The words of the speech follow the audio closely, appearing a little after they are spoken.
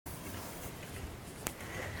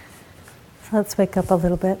Let's wake up a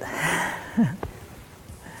little bit.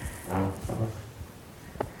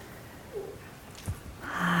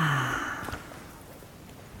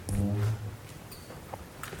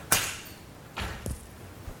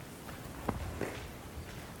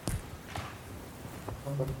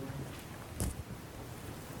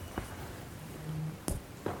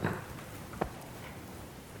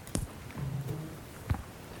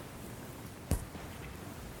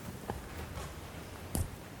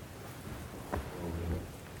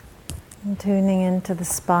 And tuning into the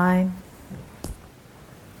spine,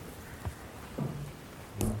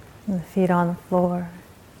 and the feet on the floor.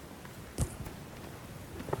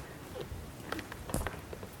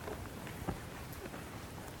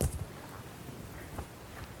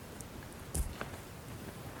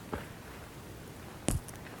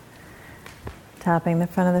 Tapping the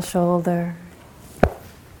front of the shoulder.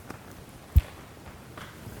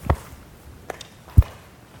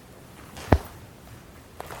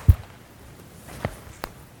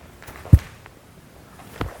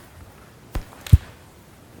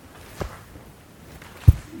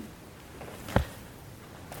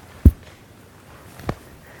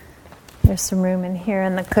 There's some room in here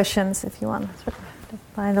in the cushions if you want to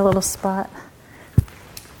find a little spot.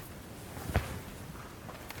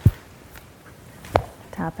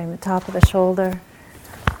 Tapping the top of the shoulder.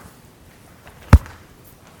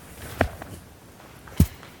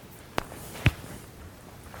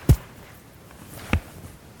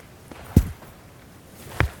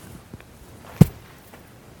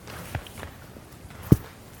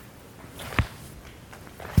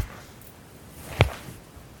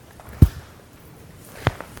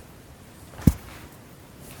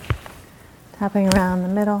 Tapping around the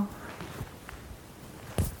middle.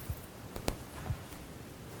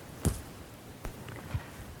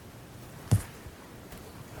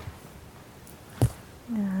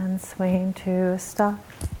 And swinging to a stop.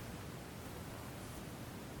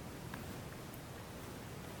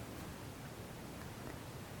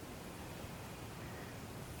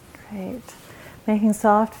 Great. Making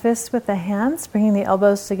soft fists with the hands, bringing the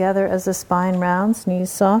elbows together as the spine rounds,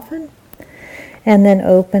 knees soften. And then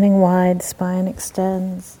opening wide, spine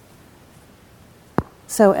extends.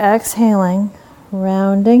 So exhaling,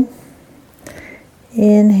 rounding,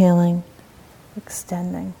 inhaling,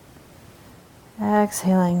 extending,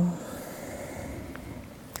 exhaling,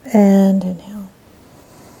 and inhale.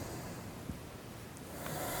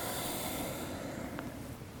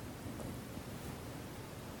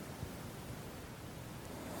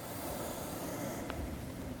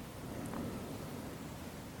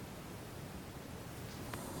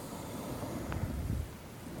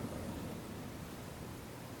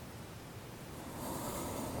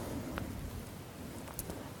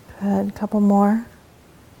 Good, a couple more.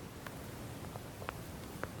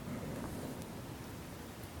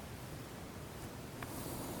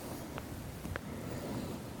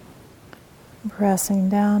 Pressing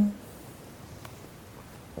down.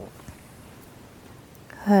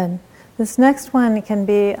 Good. This next one can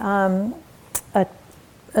be a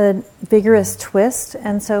vigorous twist,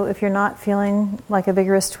 and so if you're not feeling like a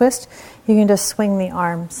vigorous twist, you can just swing the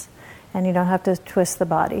arms. And you don't have to twist the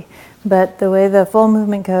body. But the way the full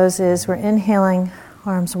movement goes is we're inhaling,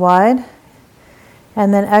 arms wide,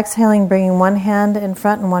 and then exhaling, bringing one hand in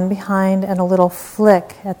front and one behind, and a little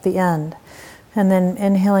flick at the end. And then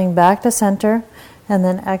inhaling back to center, and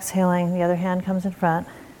then exhaling, the other hand comes in front,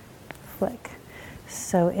 flick.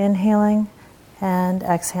 So inhaling and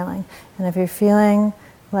exhaling. And if you're feeling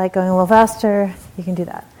like going a little faster, you can do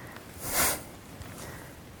that.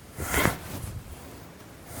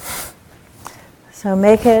 So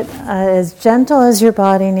make it as gentle as your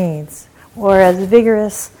body needs, or as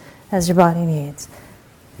vigorous as your body needs.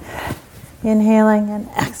 Inhaling and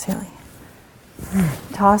exhaling.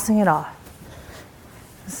 Tossing it off.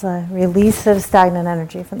 It's a release of stagnant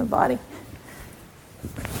energy from the body.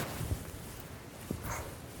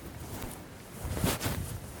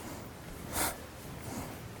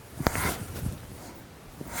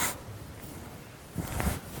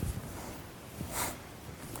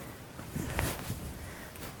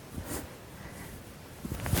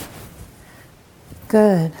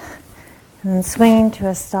 Good. And then swinging to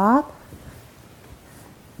a stop.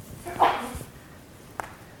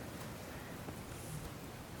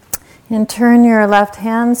 And turn your left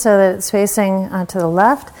hand so that it's facing to the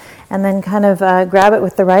left, and then kind of grab it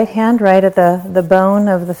with the right hand right at the bone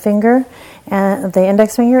of the finger, and the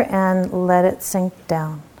index finger, and let it sink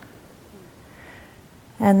down.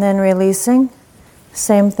 And then releasing.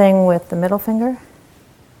 Same thing with the middle finger.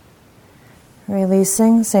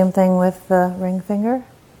 Releasing, same thing with the ring finger,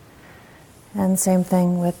 and same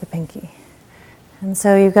thing with the pinky. And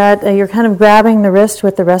so you're kind of grabbing the wrist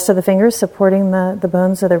with the rest of the fingers, supporting the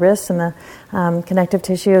bones of the wrist and the connective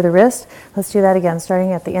tissue of the wrist. Let's do that again,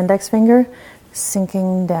 starting at the index finger,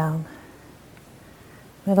 sinking down.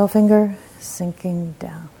 Middle finger, sinking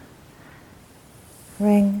down.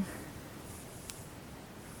 Ring.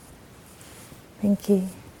 Pinky.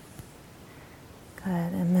 Good.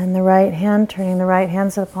 And then the right hand, turning the right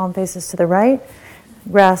hand so the palm faces to the right,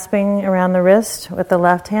 grasping around the wrist with the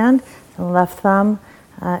left hand, the left thumb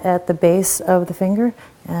at the base of the finger,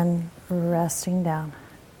 and resting down.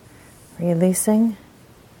 Releasing,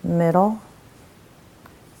 middle,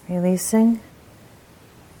 releasing,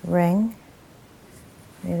 ring,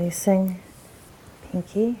 releasing,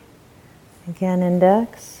 pinky, again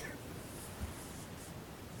index,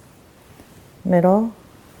 middle,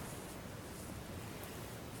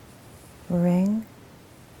 ring,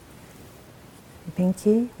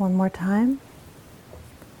 pinky, one more time.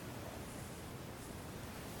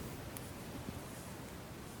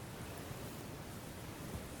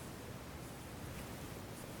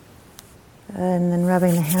 And then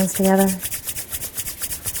rubbing the hands together.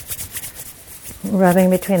 Rubbing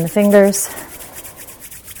between the fingers.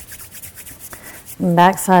 And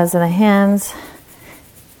back sides of the hands.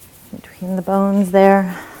 Between the bones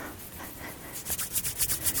there.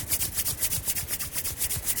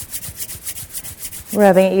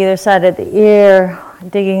 Rubbing either side of the ear.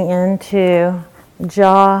 Digging into the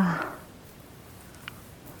jaw.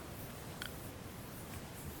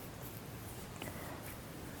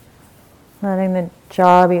 Letting the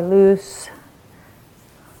jaw be loose.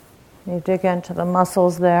 You dig into the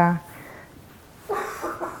muscles there.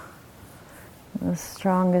 The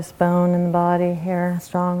strongest bone in the body here,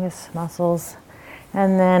 strongest muscles.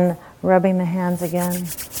 And then rubbing the hands again.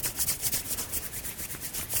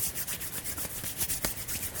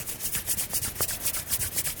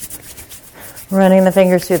 Running the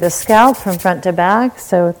fingers through the scalp from front to back.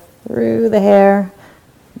 So through the hair,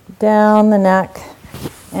 down the neck,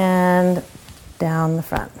 and down the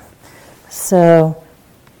front. So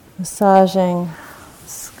massaging the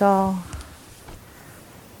skull.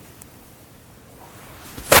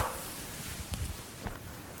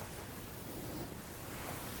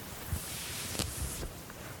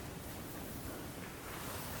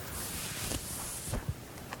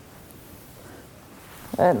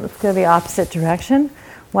 Let's go the opposite direction.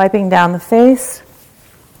 Wiping down the face,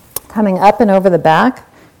 coming up and over the back,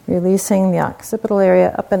 releasing the occipital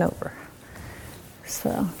area up and over.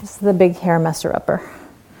 So this is the big hair messer upper.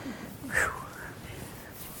 Whew.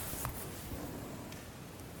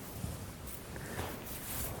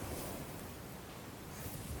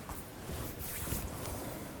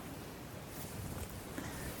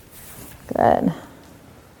 Good.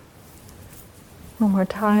 One more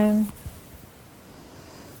time.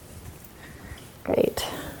 Great.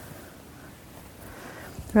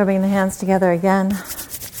 Rubbing the hands together again.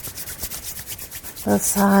 Both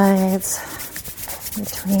sides,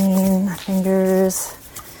 between the fingers,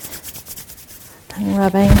 and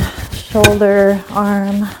rubbing shoulder,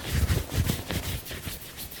 arm.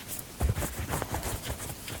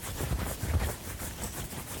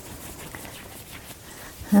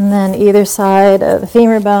 And then either side of the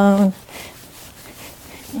femur bone,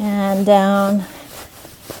 and down,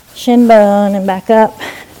 shin bone, and back up.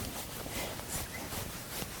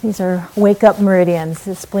 These are wake-up meridians,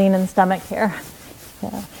 the spleen and stomach here. So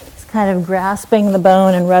just kind of grasping the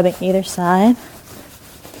bone and rubbing either side.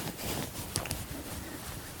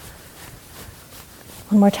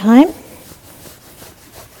 One more time.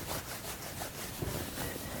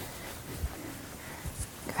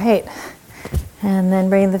 Great. And then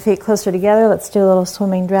bring the feet closer together. Let's do a little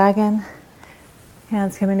swimming dragon.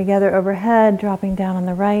 Hands coming together overhead, dropping down on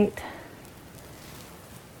the right.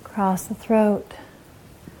 Across the throat.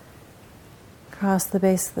 Across the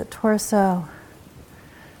base of the torso.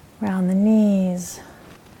 Around the knees.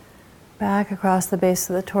 Back across the base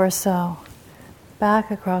of the torso. Back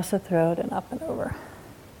across the throat and up and over.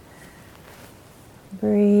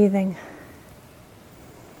 Breathing.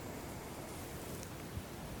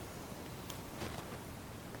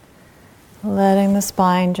 Letting the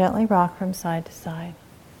spine gently rock from side to side.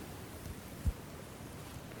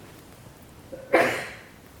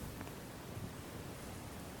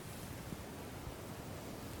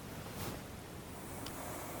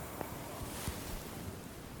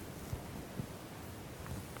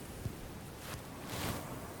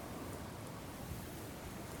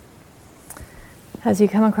 As you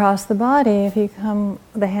come across the body, if you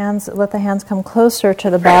let the hands come closer to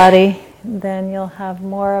the body, then you'll have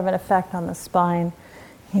more of an effect on the spine.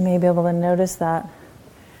 You may be able to notice that.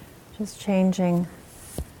 Just changing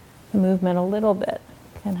the movement a little bit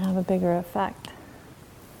can have a bigger effect.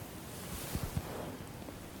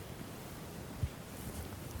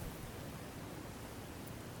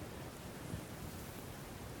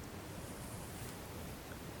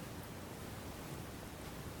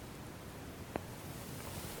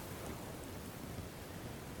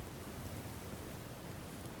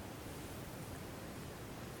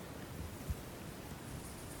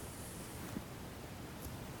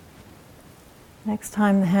 Next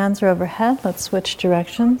time the hands are overhead, let's switch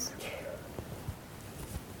directions.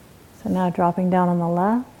 So now dropping down on the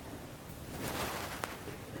left.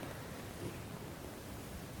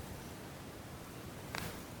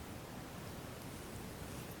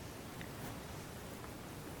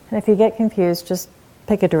 And if you get confused, just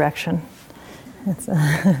pick a direction.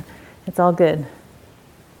 It's all good.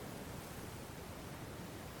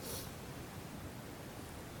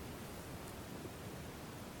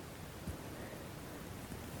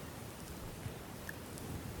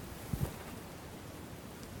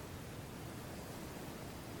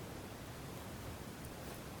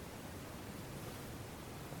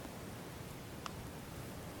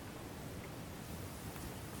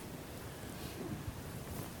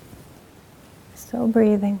 Still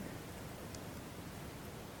breathing.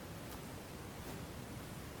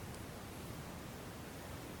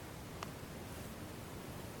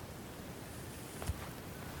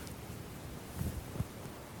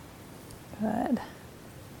 Good.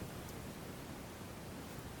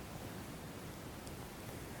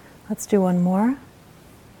 Let's do one more.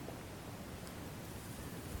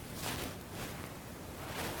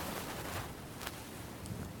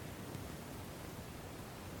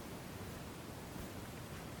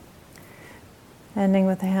 Ending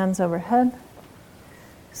with the hands overhead,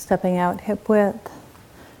 stepping out hip width,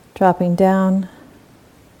 dropping down,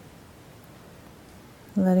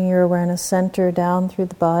 letting your awareness center down through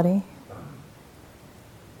the body.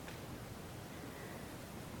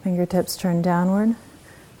 Fingertips turn downward,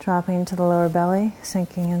 dropping into the lower belly,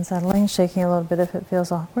 sinking and settling, shaking a little bit if it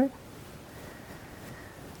feels awkward.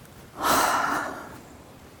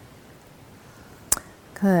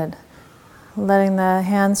 Good. Letting the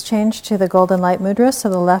hands change to the golden light mudra, so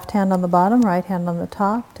the left hand on the bottom, right hand on the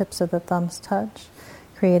top, tips of the thumbs touch,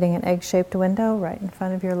 creating an egg-shaped window right in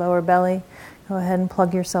front of your lower belly. Go ahead and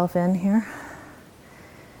plug yourself in here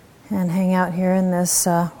and hang out here in this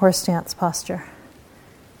horse stance posture.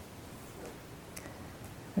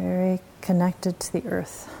 Very connected to the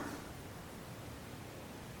earth.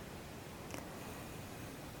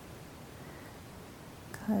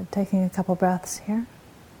 Good. Taking a couple breaths here.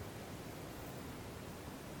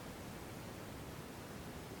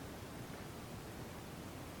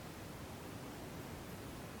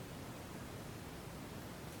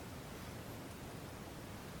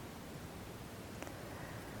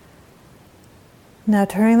 Now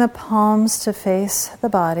turning the palms to face the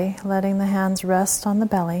body, letting the hands rest on the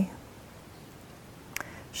belly.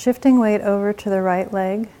 Shifting weight over to the right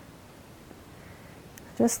leg.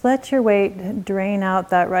 Just let your weight drain out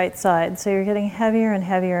that right side. So you're getting heavier and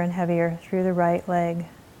heavier and heavier through the right leg.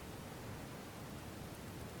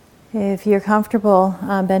 If you're comfortable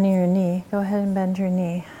bending your knee, go ahead and bend your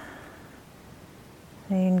knee.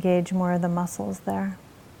 And engage more of the muscles there.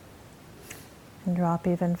 And drop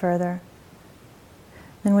even further.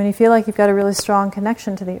 And when you feel like you've got a really strong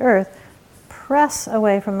connection to the earth, press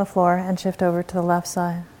away from the floor and shift over to the left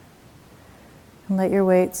side. And let your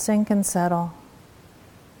weight sink and settle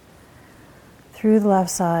through the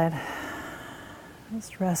left side.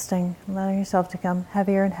 Just resting, letting yourself to become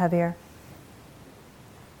heavier and heavier.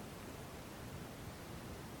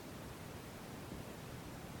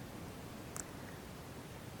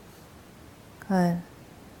 Good.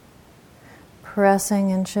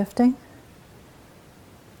 Pressing and shifting.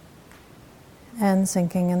 And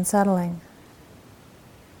sinking and settling.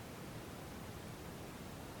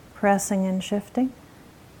 Pressing and shifting.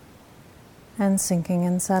 And sinking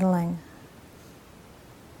and settling.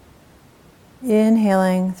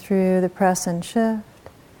 Inhaling through the press and shift.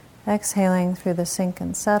 Exhaling through the sink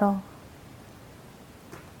and settle.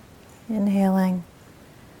 Inhaling.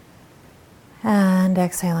 And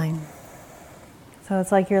exhaling. So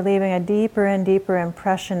it's like you're leaving a deeper and deeper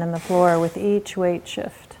impression in the floor with each weight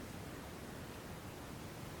shift.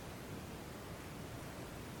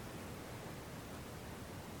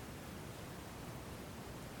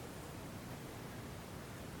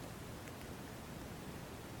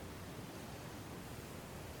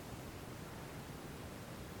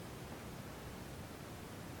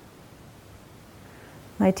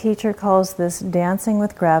 My teacher calls this dancing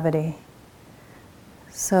with gravity.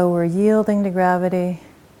 So we're yielding to gravity,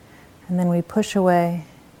 and then we push away,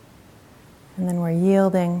 And then we're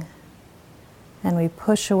yielding and we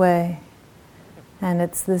push away. And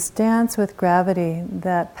it's this dance with gravity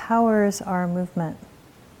that powers our movement.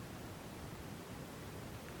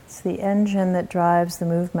 It's the engine that drives the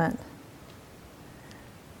movement.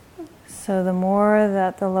 So the more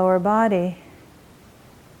that the lower body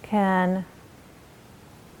can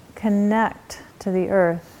connect to the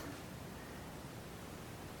earth,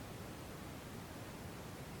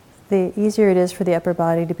 the easier it is for the upper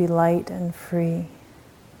body to be light and free.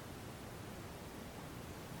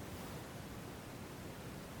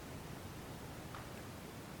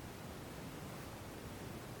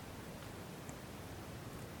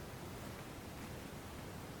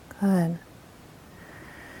 Good.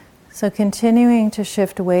 So continuing to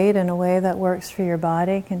shift weight in a way that works for your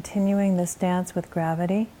body, continuing this dance with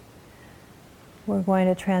gravity. We're going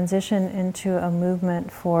to transition into a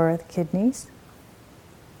movement for the kidneys.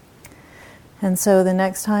 And so the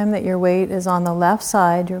next time that your weight is on the left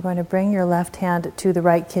side, you're going to bring your left hand to the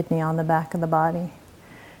right kidney on the back of the body.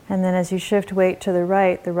 And then as you shift weight to the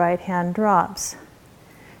right hand drops.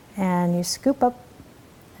 And you scoop up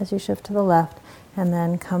as you shift to the left, and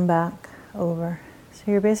then come back over.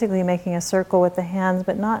 So you're basically making a circle with the hands,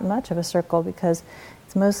 but not much of a circle because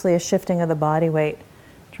it's mostly a shifting of the body weight.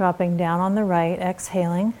 Dropping down on the right,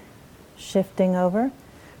 exhaling, shifting over,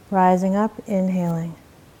 rising up, inhaling.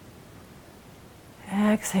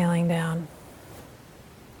 Exhaling down.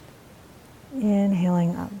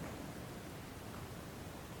 Inhaling up.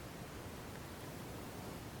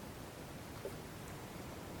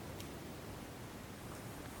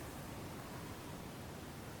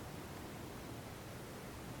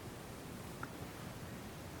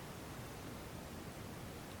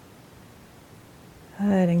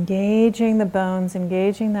 Good. Engaging the bones,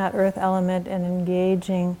 engaging that earth element, and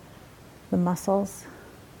engaging the muscles,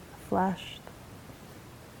 the flesh,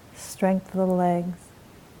 strength of the legs.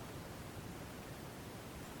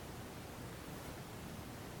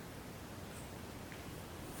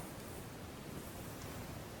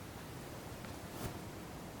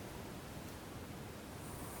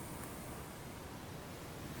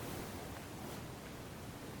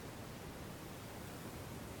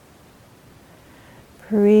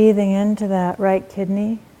 Breathing into that right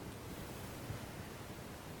kidney.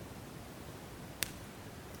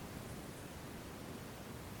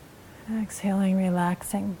 Exhaling,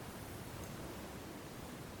 relaxing.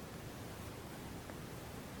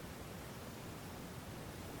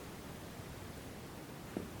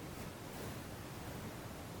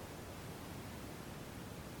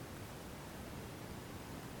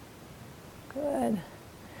 Good.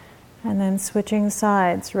 And then switching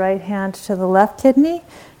sides, right hand to the left kidney,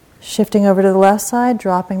 shifting over to the left side,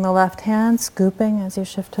 dropping the left hand, scooping as you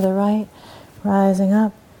shift to the right, rising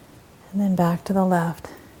up, and then back to the left.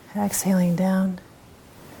 Exhaling down,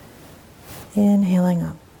 inhaling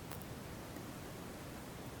up.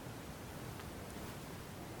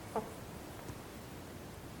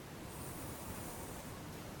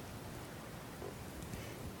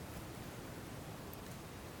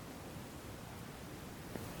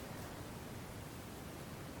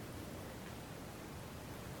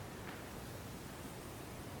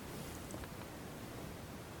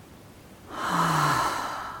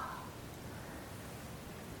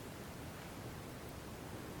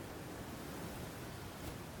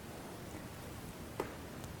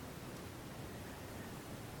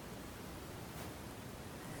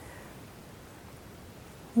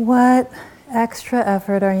 What extra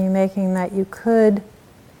effort are you making that you could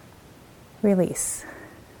release?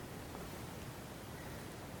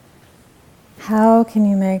 How can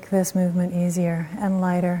you make this movement easier and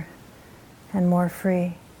lighter and more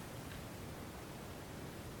free?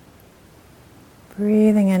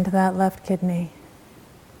 Breathing into that left kidney.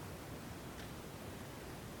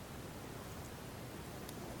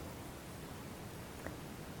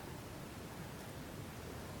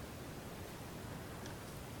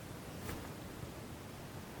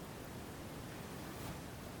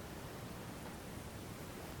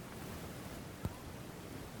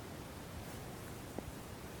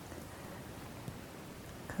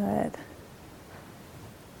 Good.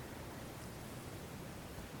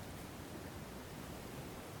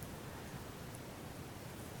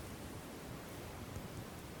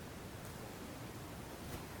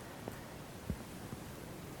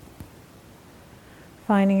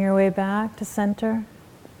 Finding your way back to center,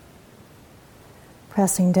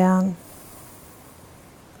 pressing down.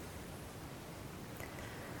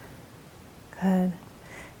 Good.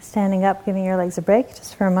 Standing up, giving your legs a break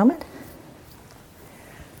just for a moment.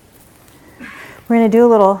 We're going to do a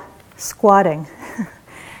little squatting.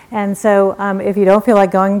 And so if you don't feel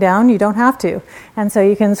like going down, you don't have to. And so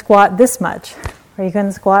you can squat this much, or you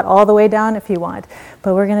can squat all the way down if you want.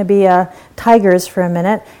 But we're going to be tigers for a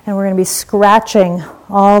minute, and we're going to be scratching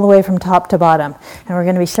all the way from top to bottom. And we're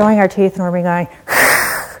going to be showing our teeth, and we're going to be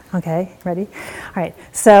going, okay, ready? All right,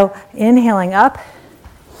 so inhaling up.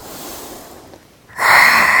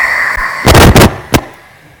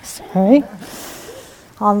 Sorry.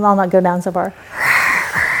 I'll not go down so far.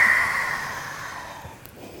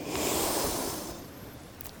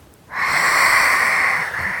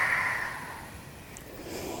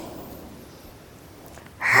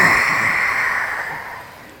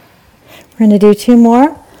 We're going to do 2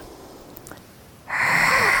 more.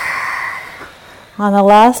 On the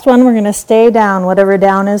last one, we're going to stay down, whatever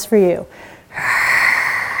down is for you.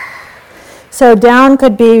 So down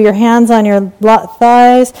could be your hands on your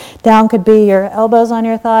thighs, down could be your elbows on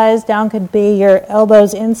your thighs, down could be your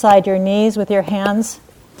elbows inside your knees with your hands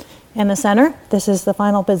in the center. This is the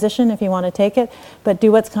final position if you want to take it, but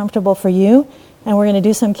do what's comfortable for you. And we're going to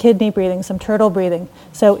do some kidney breathing, some turtle breathing.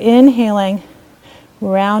 So inhaling,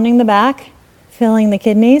 rounding the back, filling the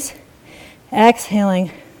kidneys.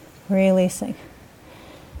 Exhaling, releasing.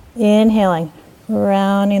 Inhaling,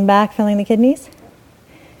 rounding back, filling the kidneys.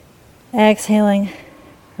 Exhaling,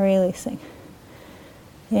 releasing.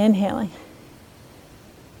 Inhaling.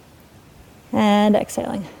 And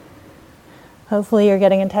exhaling. Hopefully you're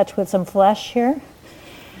getting in touch with some flesh here.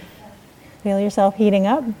 Feel yourself heating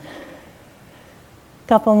up.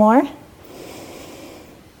 Couple more.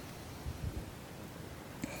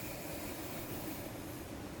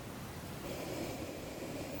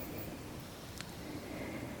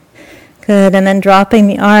 Good, and then dropping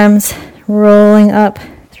the arms, rolling up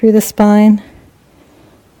through the spine.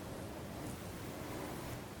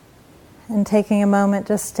 And taking a moment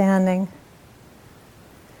just standing.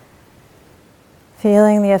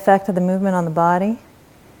 Feeling the effect of the movement on the body.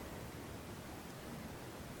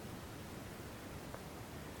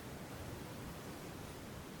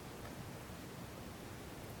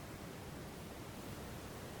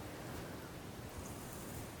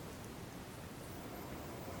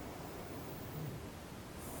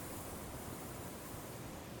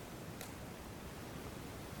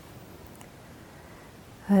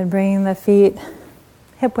 And bringing the feet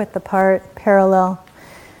hip width apart, parallel.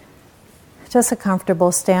 Just a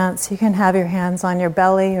comfortable stance. You can have your hands on your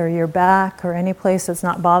belly or your back or any place that's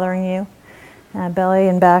not bothering you. Belly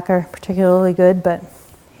and back are particularly good, but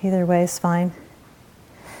either way is fine.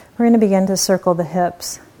 We're going to begin to circle the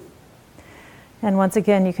hips. And once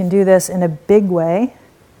again, you can do this in a big way,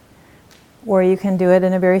 or you can do it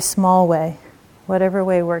in a very small way. Whatever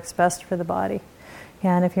way works best for the body.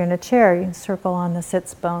 And if you're in a chair, you can circle on the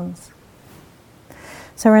sits bones.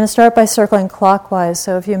 So we're going to start by circling clockwise.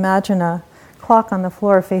 So if you imagine a clock on the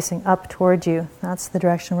floor facing up toward you, that's the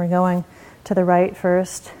direction we're going. To the right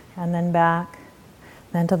first, and then back,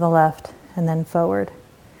 then to the left, and then forward.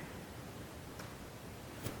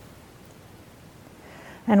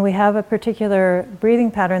 And we have a particular breathing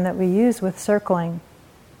pattern that we use with circling.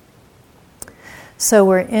 So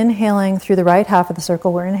we're inhaling through the right half of the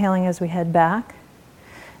circle. We're inhaling as we head back.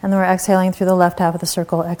 And then we're exhaling through the left half of the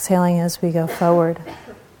circle, exhaling as we go forward.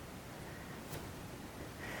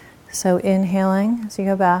 So inhaling as you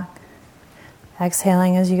go back,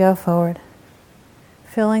 exhaling as you go forward,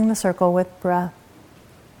 filling the circle with breath,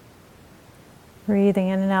 breathing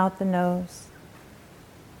in and out the nose,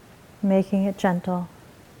 making it gentle,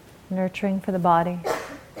 nurturing for the body.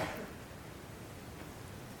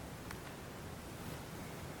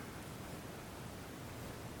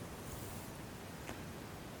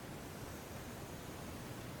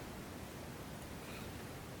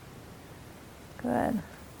 Good.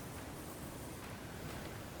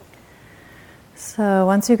 So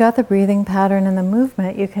once you've got the breathing pattern and the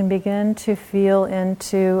movement, you can begin to feel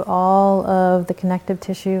into all of the connective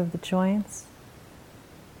tissue of the joints,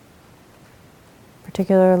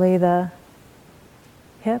 particularly the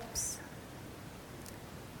hips,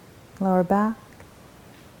 lower back.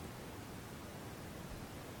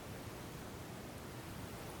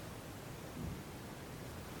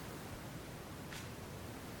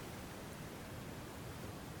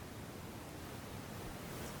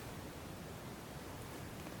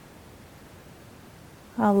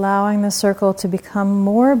 Allowing the circle to become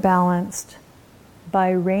more balanced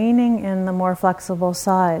by reining in the more flexible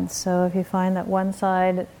sides. So if you find that one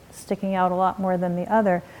side is sticking out a lot more than the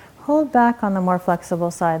other, hold back on the more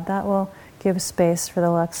flexible side. That will give space for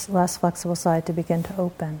the less flexible side to begin to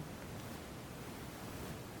open.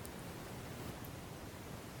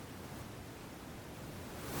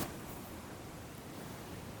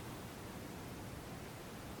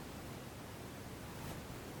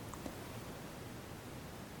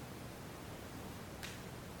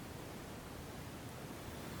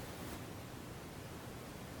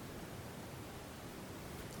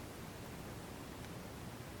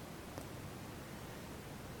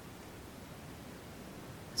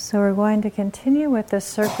 So we're going to continue with this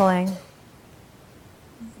circling,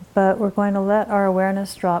 but we're going to let our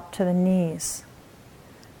awareness drop to the knees,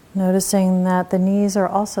 noticing that the knees are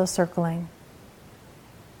also circling.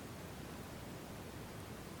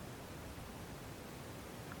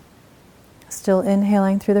 Still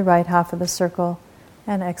inhaling through the right half of the circle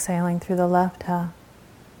and exhaling through the left half.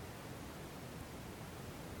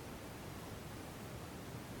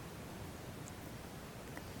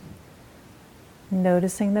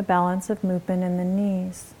 Noticing the balance of movement in the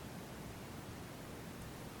knees.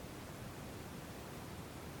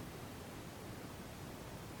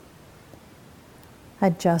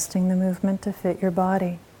 Adjusting the movement to fit your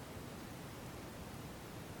body.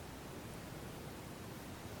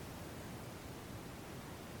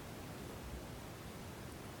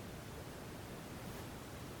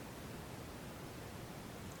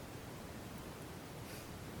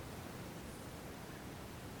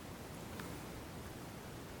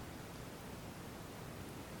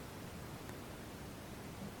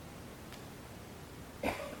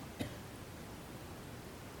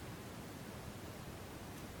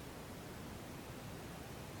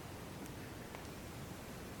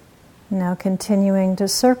 Now continuing to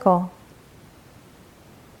circle,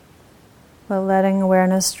 but letting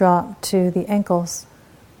awareness drop to the ankles.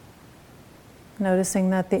 Noticing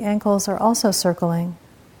that the ankles are also circling.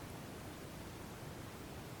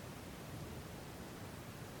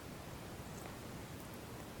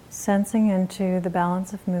 Sensing into the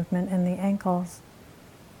balance of movement in the ankles.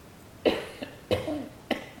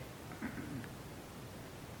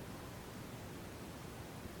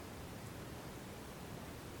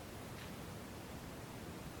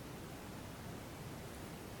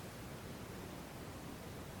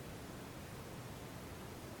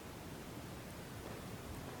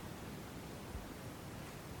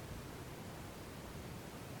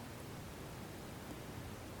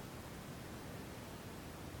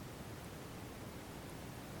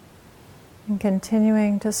 And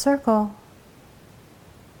continuing to circle,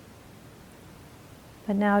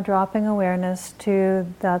 but now dropping awareness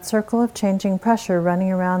to that circle of changing pressure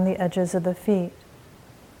running around the edges of the feet.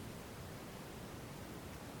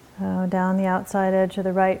 So down the outside edge of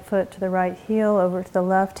the right foot to the right heel, over to the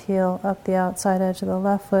left heel, up the outside edge of the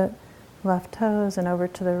left foot, left toes, and over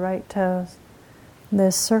to the right toes.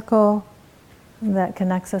 This circle that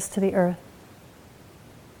connects us to the earth.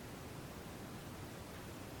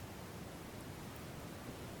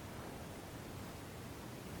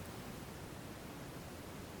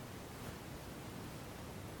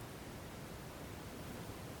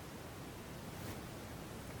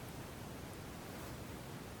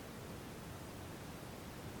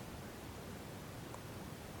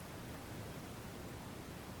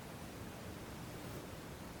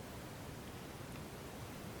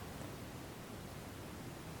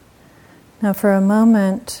 Now for a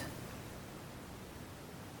moment,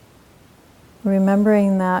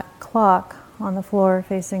 remembering that clock on the floor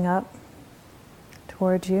facing up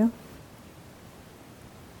towards you.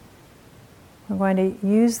 We're going to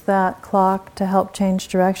use that clock to help change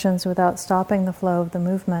directions without stopping the flow of the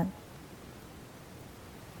movement.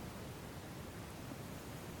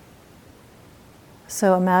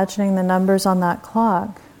 So imagining the numbers on that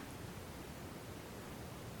clock.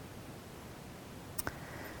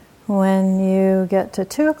 When you get to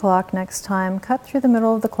 2 o'clock next time, cut through the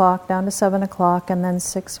middle of the clock down to 7 o'clock and then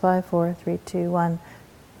 6, 5, 4, 3, 2, 1.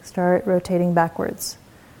 Start rotating backwards,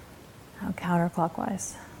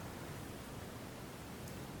 counterclockwise.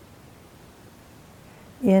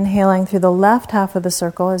 Inhaling through the left half of the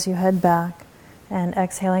circle as you head back, and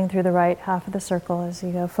exhaling through the right half of the circle as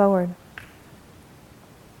you go forward.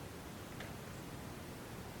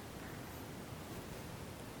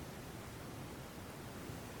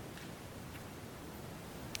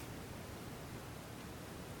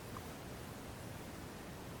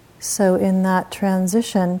 So in that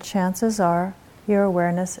transition, chances are your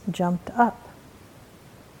awareness jumped up.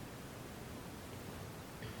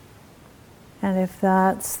 And if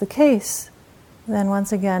that's the case, then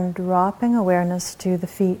once again, dropping awareness to the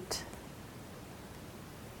feet.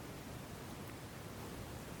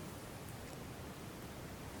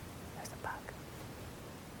 There's the bug.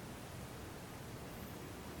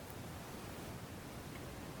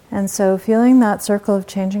 And so feeling that circle of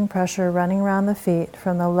changing pressure running around the feet,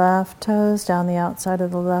 from the left toes down the outside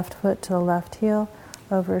of the left foot to the left heel,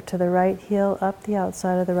 over to the right heel, up the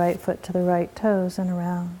outside of the right foot to the right toes, and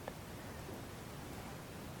around.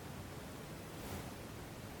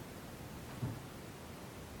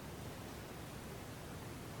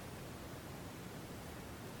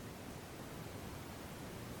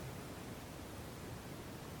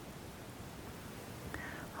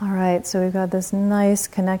 All right, so we've got this nice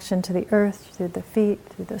connection to the earth through the feet,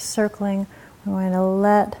 through the circling. We're going to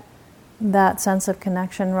let that sense of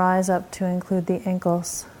connection rise up to include the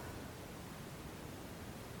ankles.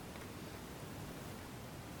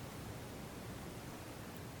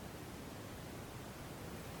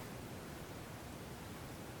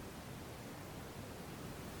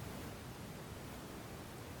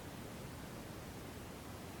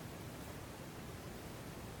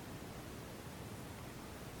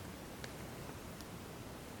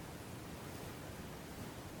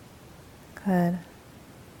 Good.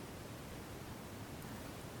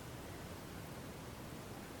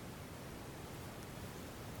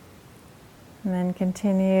 And then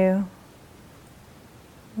continue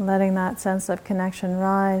letting that sense of connection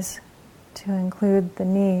rise to include the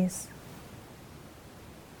knees.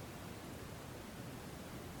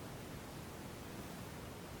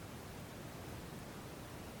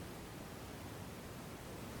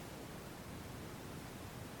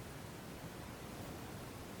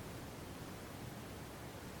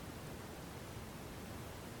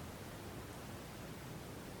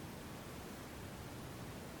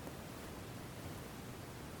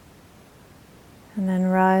 And then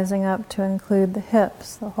rising up to include the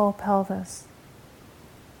hips, the whole pelvis.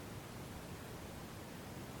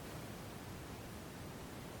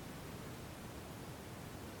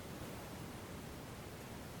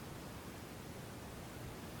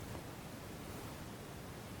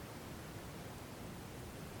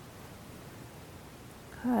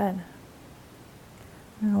 Good.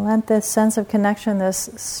 Now let this sense of connection,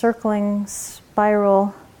 this circling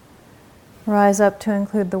spiral, rise up to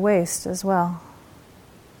include the waist as well.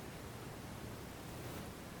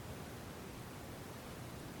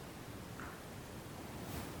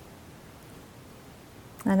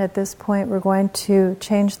 And at this point, we're going to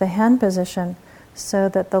change the hand position so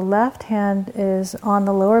that the left hand is on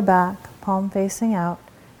the lower back, palm facing out,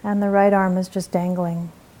 and the right arm is just dangling.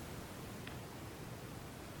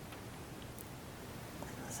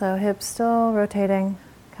 So hips still rotating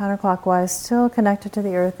counterclockwise, still connected to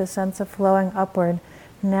the earth, the sense of flowing upward,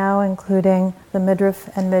 now including the midriff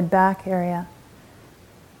and mid-back area.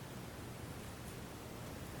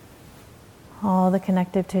 All the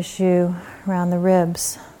connective tissue around the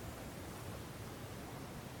ribs.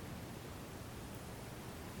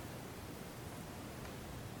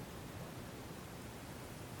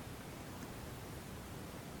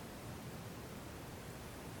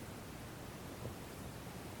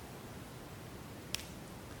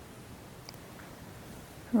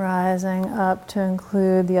 Rising up to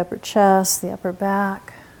include the upper chest, the upper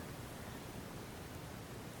back.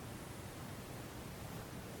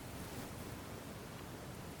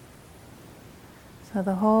 So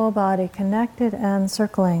the whole body connected and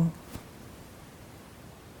circling.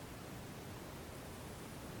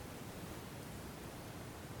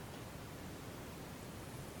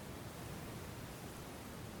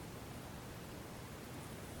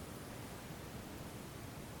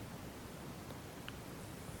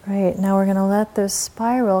 Great, now we're going to let this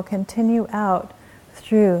spiral continue out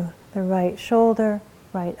through the right shoulder,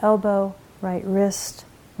 right elbow, right wrist,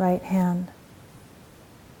 right hand.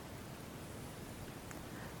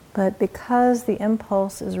 But because the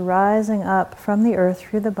impulse is rising up from the earth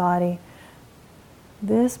through the body,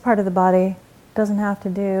 this part of the body doesn't have to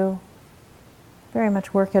do very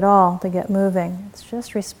much work at all to get moving. It's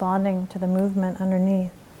just responding to the movement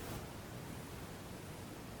underneath.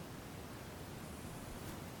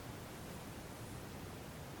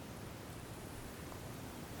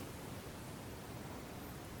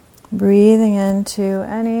 Breathing into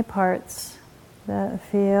any parts that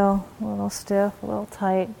feel a little stiff, a little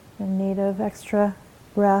tight, in need of extra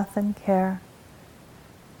breath and care.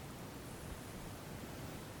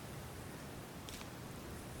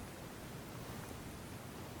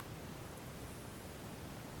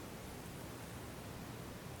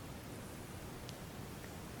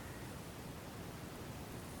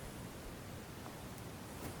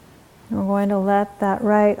 And we're going to let that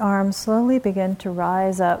right arm slowly begin to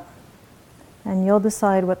rise up. And you'll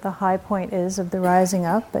decide what the high point is of the rising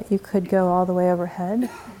up, but you could go all the way overhead.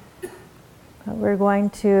 But we're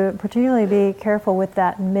going to particularly be careful with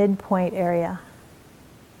that midpoint area.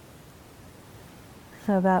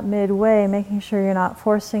 So about midway, making sure you're not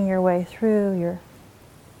forcing your way through, you're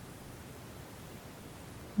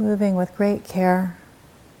moving with great care.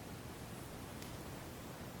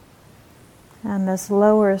 And this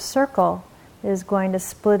lower circle is going to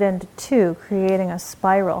split into two, creating a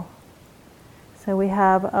spiral. So we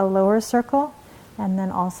have a lower circle and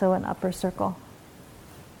then also an upper circle.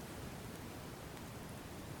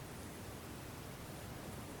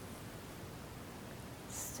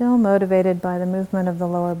 still motivated by the movement of the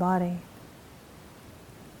lower body.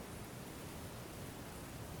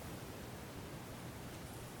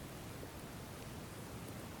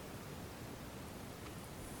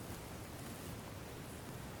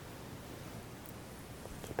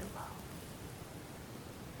 Keep it low.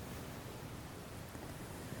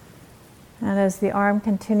 And as the arm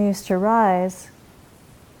continues to rise,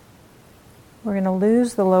 we're going to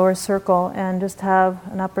lose the lower circle and just have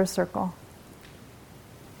an upper circle.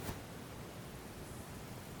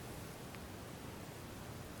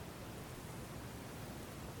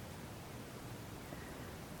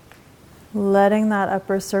 Letting that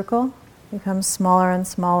upper circle become smaller and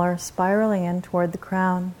smaller, spiraling in toward the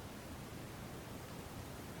crown.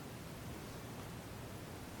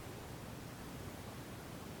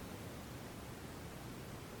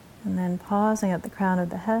 And then pausing at the crown of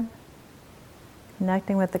the head.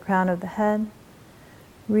 Connecting with the crown of the head,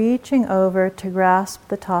 reaching over to grasp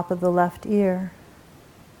the top of the left ear.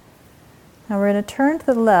 Now we're going to turn to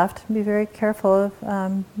the left, be very careful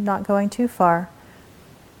of not going too far.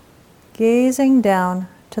 Gazing down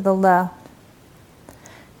to the left.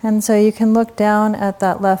 And so you can look down at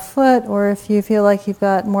that left foot, or if you feel like you've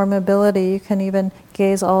got more mobility, you can even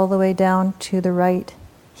gaze all the way down to the right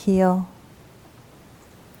heel.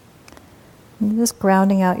 And just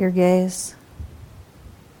grounding out your gaze.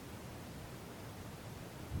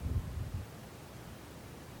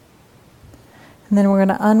 And then we're going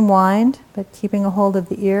to unwind, but keeping a hold of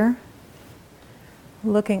the ear,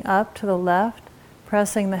 looking up to the left,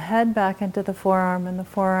 pressing the head back into the forearm and the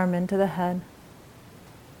forearm into the head.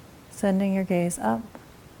 Sending your gaze up.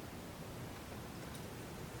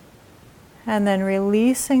 And then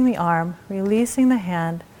releasing the arm, releasing the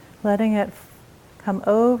hand, letting it come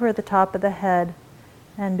over the top of the head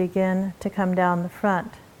and begin to come down the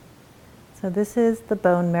front. So this is the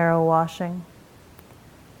bone marrow washing.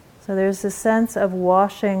 So there's this sense of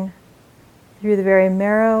washing through the very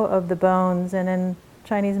marrow of the bones, and in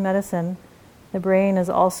Chinese medicine, the brain is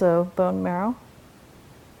also bone marrow.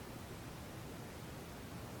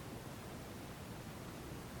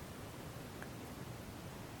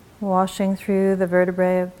 Washing through the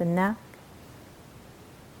vertebrae of the neck.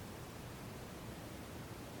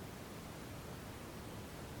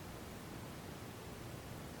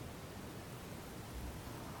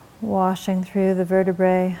 Washing through the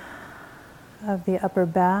vertebrae of the upper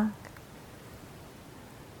back.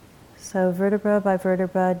 So vertebra by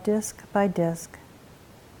vertebra, disc by disc.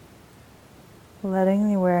 Letting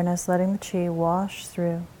the awareness, letting the chi wash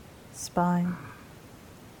through spine.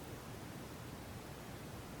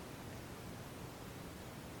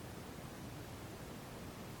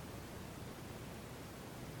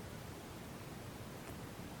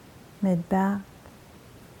 Mid-back.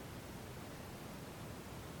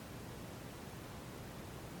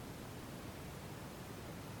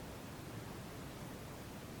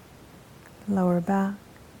 Lower back.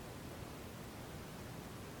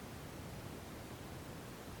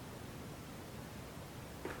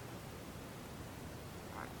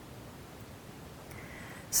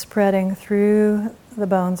 Spreading through the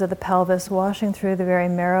bones of the pelvis, washing through the very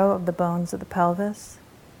marrow of the bones of the pelvis.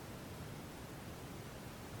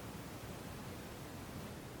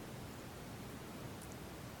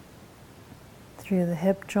 Through the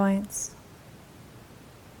hip joints.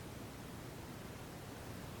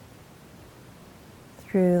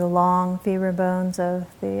 Through the long femur bones of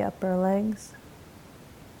the upper legs.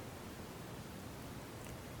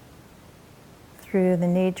 Through the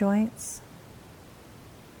knee joints.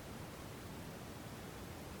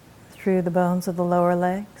 Through the bones of the lower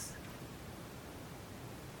legs.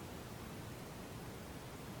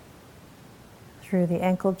 Through the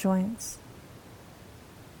ankle joints.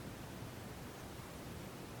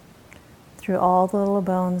 Through all the little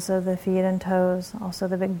bones of the feet and toes, also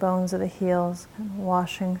the big bones of the heels, and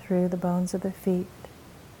washing through the bones of the feet.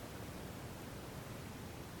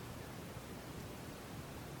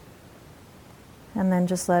 And then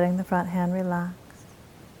just letting the front hand relax.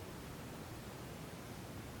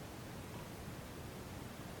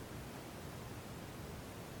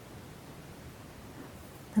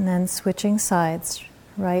 And then switching sides.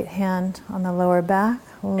 Right hand on the lower back,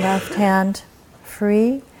 left hand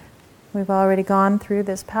free. We've already gone through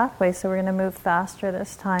this pathway, so we're going to move faster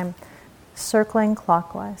this time, circling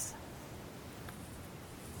clockwise.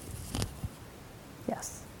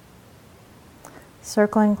 Yes.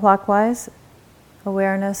 Circling clockwise,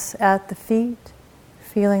 awareness at the feet,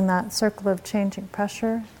 feeling that circle of changing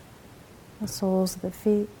pressure, the soles of the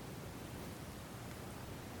feet.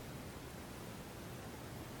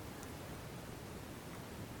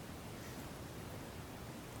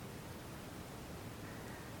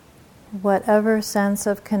 whatever sense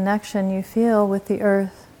of connection you feel with the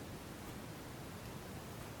earth.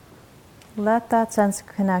 Let that sense of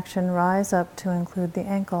connection rise up to include the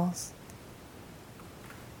ankles.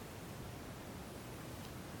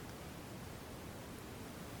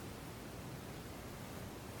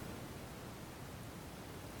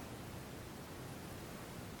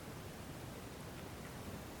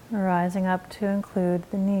 Rising up to include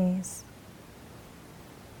the knees.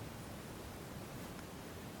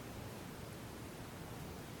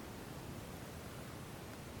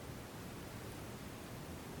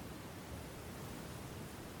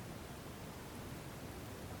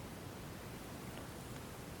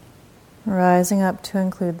 Rising up to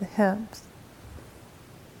include the hips.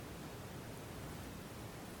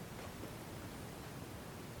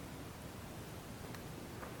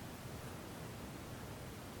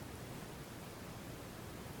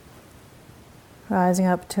 Rising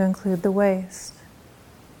up to include the waist.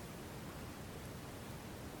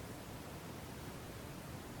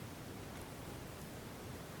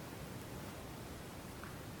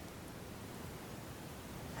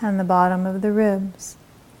 And the bottom of the ribs.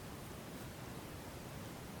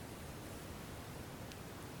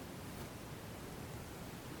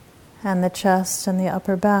 And the chest and the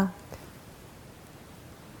upper back.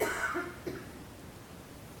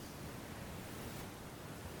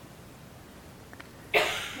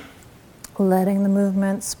 Letting the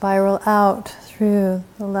movement spiral out through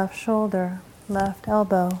the left shoulder, left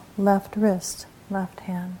elbow, left wrist, left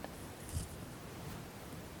hand.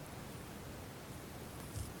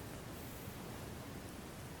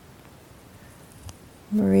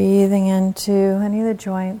 Breathing into any of the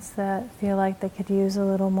joints that feel like they could use a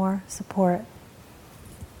little more support.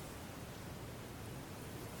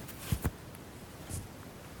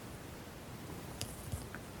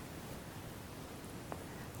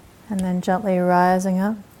 And then gently rising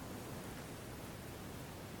up.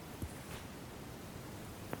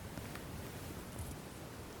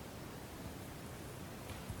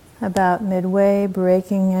 About midway,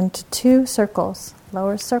 breaking into two circles,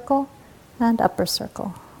 lower circle and upper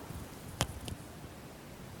circle.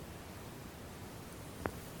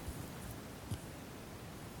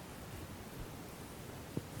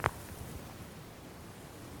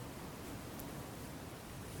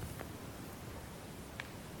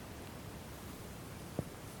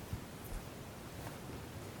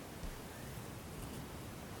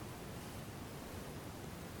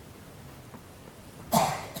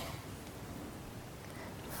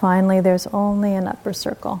 Finally, there's only an upper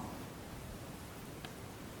circle.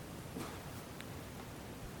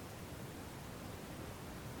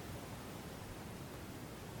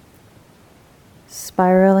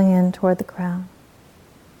 Spiraling in toward the crown.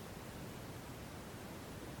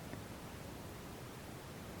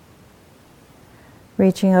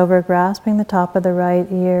 Reaching over, grasping the top of the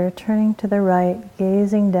right ear, turning to the right,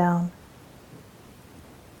 gazing down,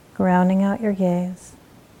 grounding out your gaze.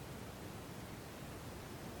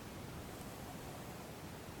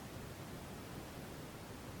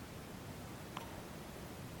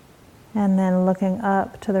 And then looking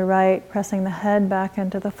up to the right, pressing the head back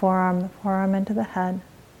into the forearm into the head.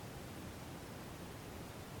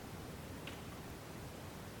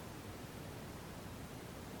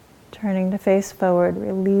 Turning to face forward,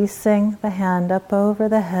 releasing the hand up over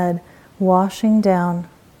the head, washing down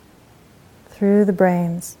through the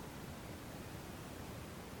brains.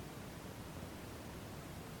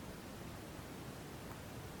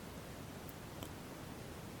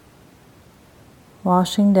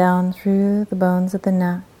 Washing down through the bones of the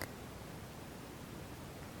neck.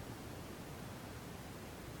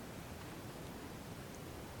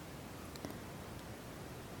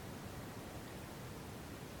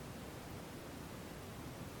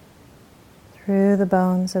 Through the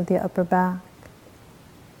bones of the upper back.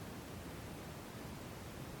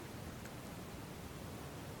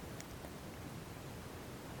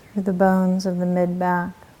 Through the bones of the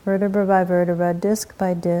mid-back. Vertebra by vertebra, disc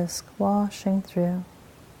by disc, washing through.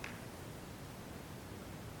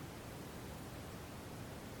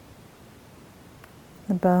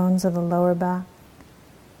 The bones of the lower back.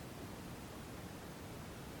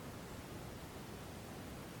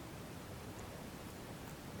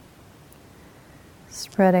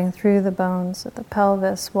 Spreading through the bones of the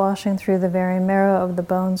pelvis, washing through the very marrow of the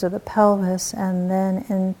bones of the pelvis, and then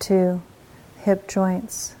into hip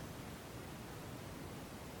joints.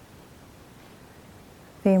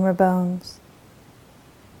 Femur bones,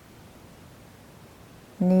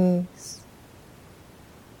 knees,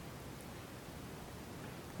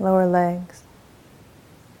 lower legs,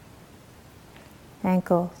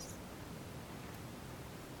 ankles,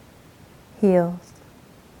 heels,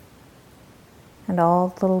 and all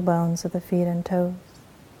the little bones of the feet and toes.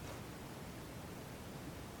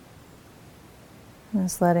 And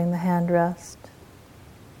just letting the hand rest.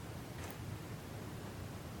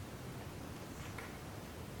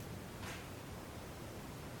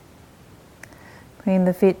 Bringing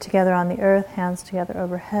the feet together on the earth, hands together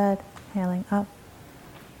overhead, inhaling up.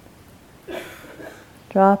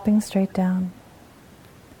 Dropping straight down.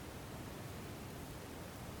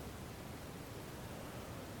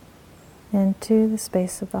 Into the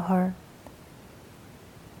space of the heart.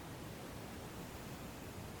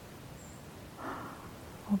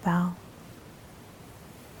 We'll bow.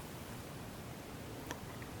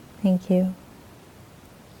 Thank you.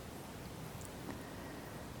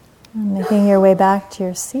 And making your way back to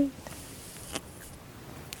your seat.